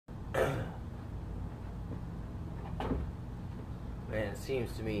And it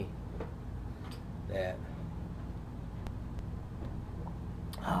seems to me that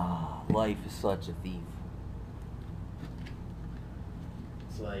life is such a thief.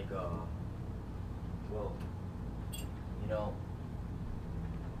 It's like, well, you know,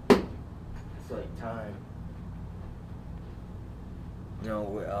 it's like time. You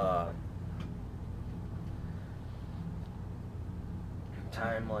know,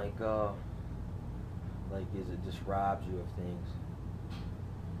 time like is it just robs you of things.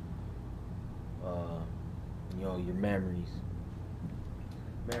 You know, your memories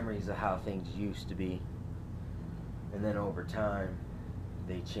of how things used to be, and then over time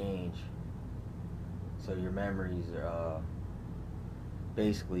they change. So your memories are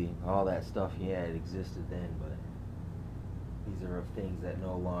basically all that stuff you had existed then, but these are of things that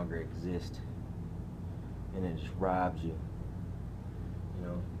no longer exist, and it just robs you. You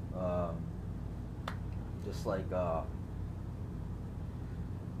know, just like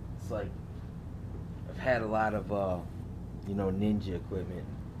it's like I've had a lot of you know, ninja equipment,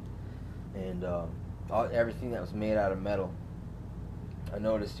 and everything that was made out of metal. I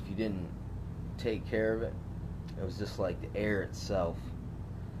noticed if you didn't take care of it, it was just like the air itself,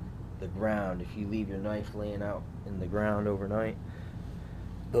 the ground. If you leave your knife laying out in the ground overnight,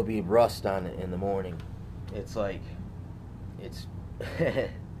 there'll be rust on it in the morning. It's like, it's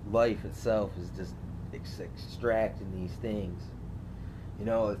life itself is just extracting these things. You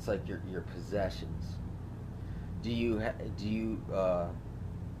know, it's like your possessions. Do you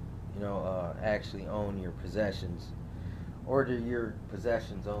actually own your possessions, or do your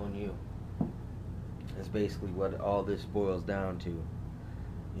possessions own you? That's basically what all this boils down to.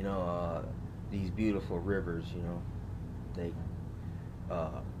 You know, these beautiful rivers, you know, they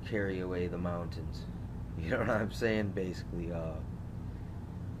carry away the mountains. You know what I'm saying? Basically,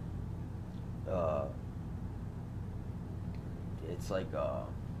 it's like,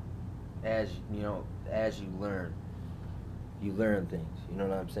 as you know, as you learn things. You know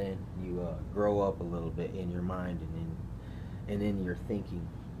what I'm saying? You grow up a little bit in your mind and in your thinking,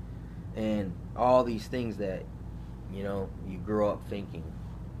 and all these things that, you know, you grow up thinking.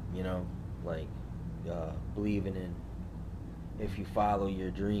 You know, like believing in, if you follow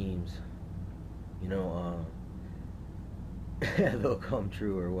your dreams, you know, they'll come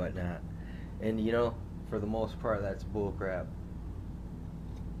true or whatnot. And you know, for the most part, that's bullcrap.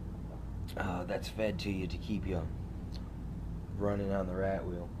 That's fed to you to keep you running on the rat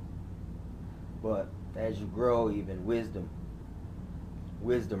wheel. But as you grow, even wisdom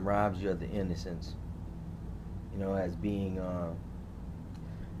robs you of the innocence. You know, as being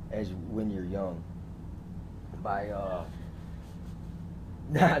as when you're young, by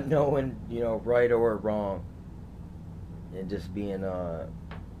not knowing, you know, right or wrong, and just being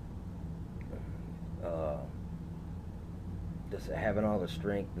just having all the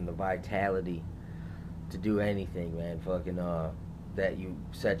strength and the vitality to do anything, man. Fucking that you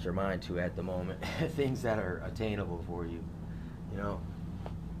set your mind to at the moment. Things that are attainable for you. You know,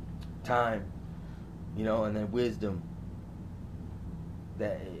 time. You know, and then wisdom.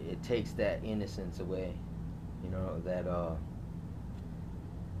 That it takes that innocence away. You know, that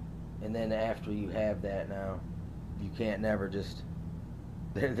and then after you have that, now you can't never just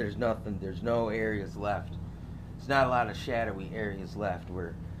there's nothing, there's no areas left. There's not a lot of shadowy areas left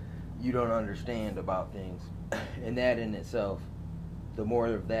where you don't understand about things. And that in itself, the more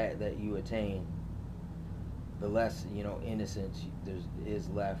of that you attain, the less, you know, innocence is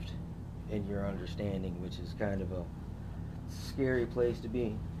left in your understanding, which is kind of a scary place to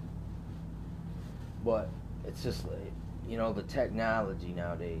be. But it's just like, you know, the technology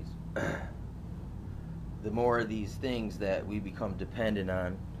nowadays, the more of these things that we become dependent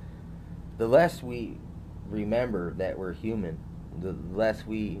on, the less we remember that we're human, the less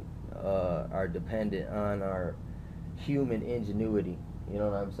we are dependent on our human ingenuity. You know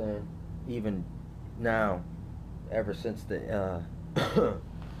what I'm saying? Even now, ever since the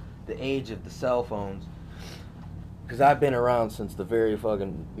the age of the cell phones, because I've been around since the very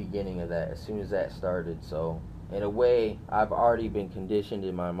fucking beginning of that, as soon as that started. So in a way, I've already been conditioned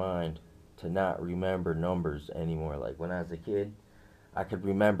in my mind to not remember numbers anymore. Like when I was a kid, I could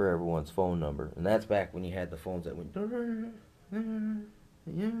remember everyone's phone number, and that's back when you had the phones that went,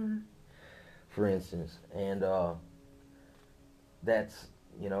 for instance. And that's,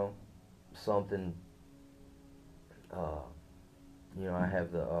 you know, something, you know, I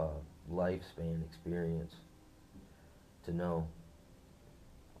have the lifespan experience to know,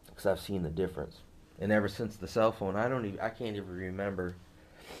 because I've seen the difference. And ever since the cell phone, I can't even remember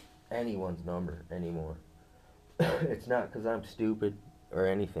anyone's number anymore. It's not because I'm stupid or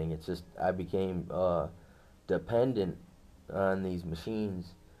anything. It's just I became dependent on these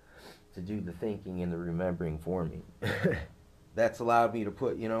machines to do the thinking and the remembering for me. That's allowed me to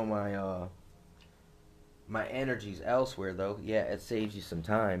put, my energies elsewhere, though. Yeah, it saves you some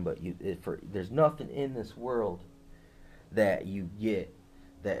time, but there's nothing in this world that you get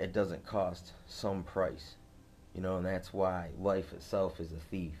that it doesn't cost some price. And that's why life itself is a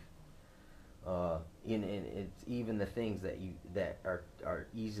thief. And it's even the things that are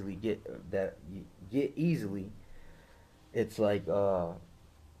easily that you get easily. It's like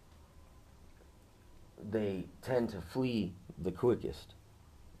they tend to flee the quickest,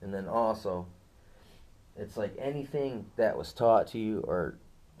 and then also it's like anything that was taught to you or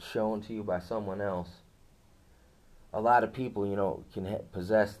shown to you by someone else. A lot of people, can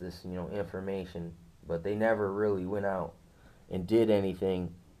possess this, information, but they never really went out and did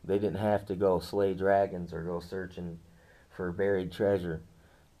anything. They didn't have to go slay dragons or go searching for buried treasure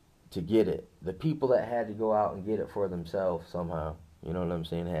to get it. The people that had to go out and get it for themselves somehow, you know what I'm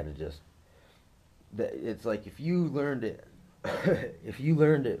saying, had to just... It's like if you learned it, if you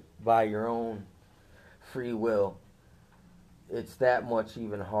learned it by your own free will, it's that much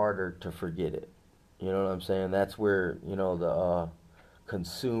even harder to forget it. You know what I'm saying? That's where, the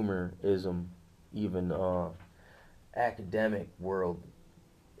consumerism, even academic world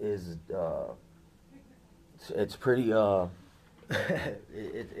is, it's pretty,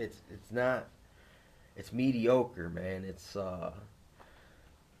 it's not, it's mediocre, man. It's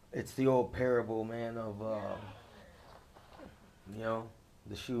the old parable, man, of,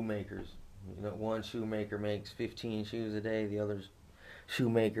 the shoemakers. One shoemaker makes 15 shoes a day, the other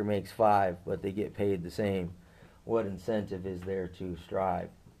shoemaker makes 5, but they get paid the same. What incentive is there to strive?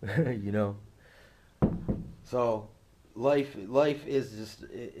 So life is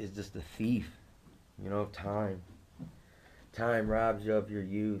just a thief, of time. Time robs you of your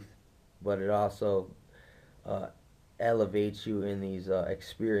youth, but it also elevates you in these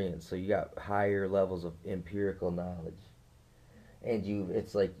experience. So you got higher levels of empirical knowledge, and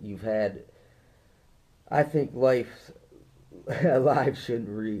it's like you've had. I think life shouldn't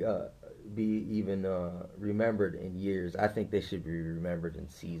be even remembered in years. I think they should be remembered in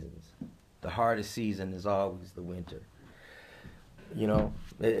seasons. The hardest season is always the winter.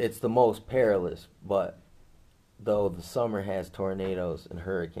 It's the most perilous, but though the summer has tornadoes and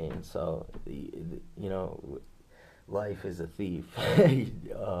hurricanes, so life is a thief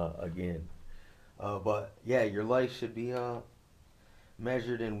again. But yeah, your life should be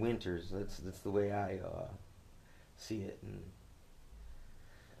measured in winters. That's the way I see it. And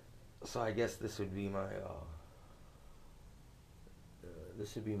so I guess this would be my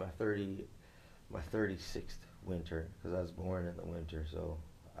 36th winter, because I was born in the winter, so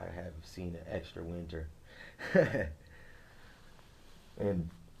I have seen an extra winter. And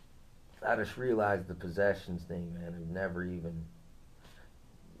I just realized the possessions thing, man. I've never even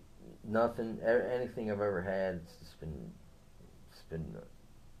anything I've ever had. It's been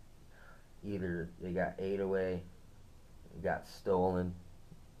either it got ate away, it got stolen,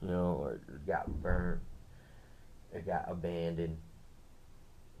 or it got burnt, it got abandoned.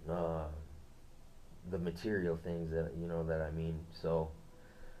 The material things that I mean. So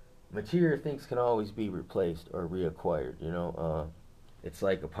material things can always be replaced or reacquired. It's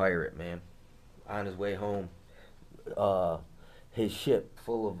like a pirate, man. On his way home, his ship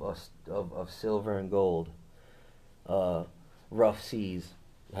full of silver and gold. Rough seas,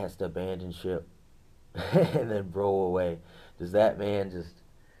 has to abandon ship and then row away. Does that man just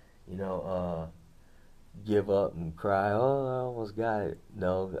give up and cry, oh, I almost got it?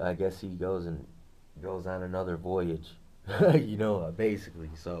 No, I guess he goes on another voyage. Basically.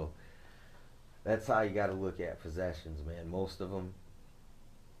 So that's how you got to look at possessions, man. Most of them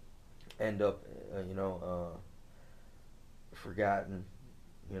end up forgotten,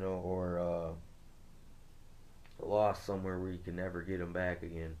 or lost somewhere where you can never get them back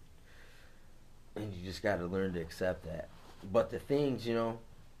again. And you just got to learn to accept that. But the things,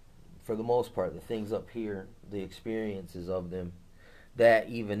 for the most part, the things up here, the experiences of them, that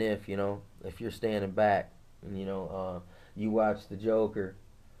even if you're standing back and you watch the Joker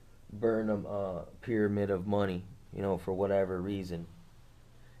burn a pyramid of money, for whatever reason,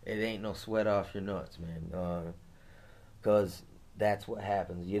 it ain't no sweat off your nuts, man. Because that's what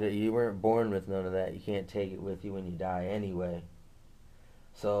happens. You weren't born with none of that. You can't take it with you when you die anyway.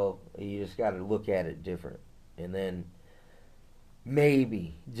 So you just got to look at it different. And then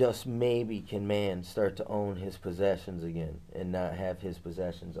maybe, just maybe, can man start to own his possessions again and not have his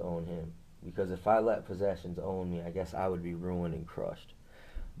possessions own him. Because if I let possessions own me, I guess I would be ruined and crushed.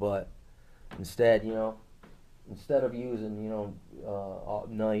 But instead, instead of using,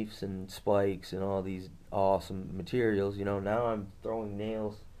 knives and spikes and all these awesome materials, now I'm throwing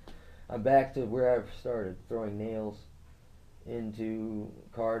nails. I'm back to where I started, throwing nails into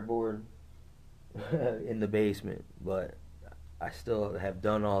cardboard in the basement, but I still have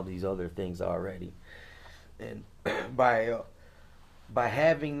done all these other things already. And by by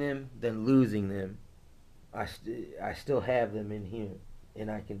having them, then losing them, I still have them in here, and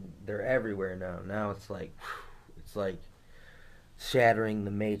they're everywhere now. Now it's like shattering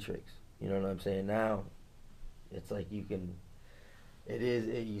the matrix. You know what I'm saying? Now it's like you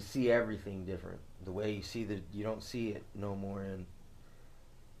see everything different. The way you see you don't see it no more in,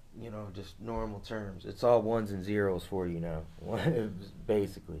 just normal terms. It's all ones and zeros for you now.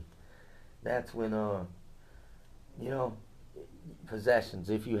 Basically, that's when you know, possessions.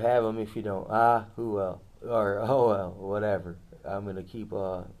 If you have them, if you don't, who well, or oh well, whatever. I'm gonna keep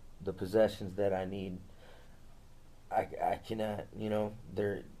the possessions that I need. I cannot,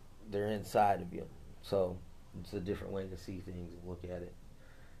 they're inside of you. So it's a different way to see things and look at it,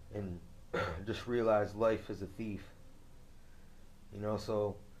 and just realize life is a thief.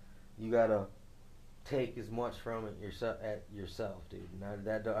 So you gotta take as much from it yourself, dude.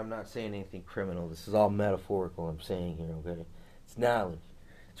 I'm not saying anything criminal. This is all metaphorical. I'm saying here, okay? It's knowledge.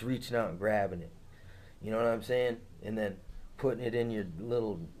 It's reaching out and grabbing it. You know what I'm saying? And then putting it in your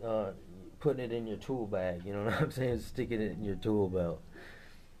putting it in your tool bag. You know what I'm saying? Sticking it in your tool belt,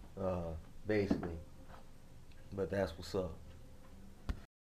 basically. But that's what's up.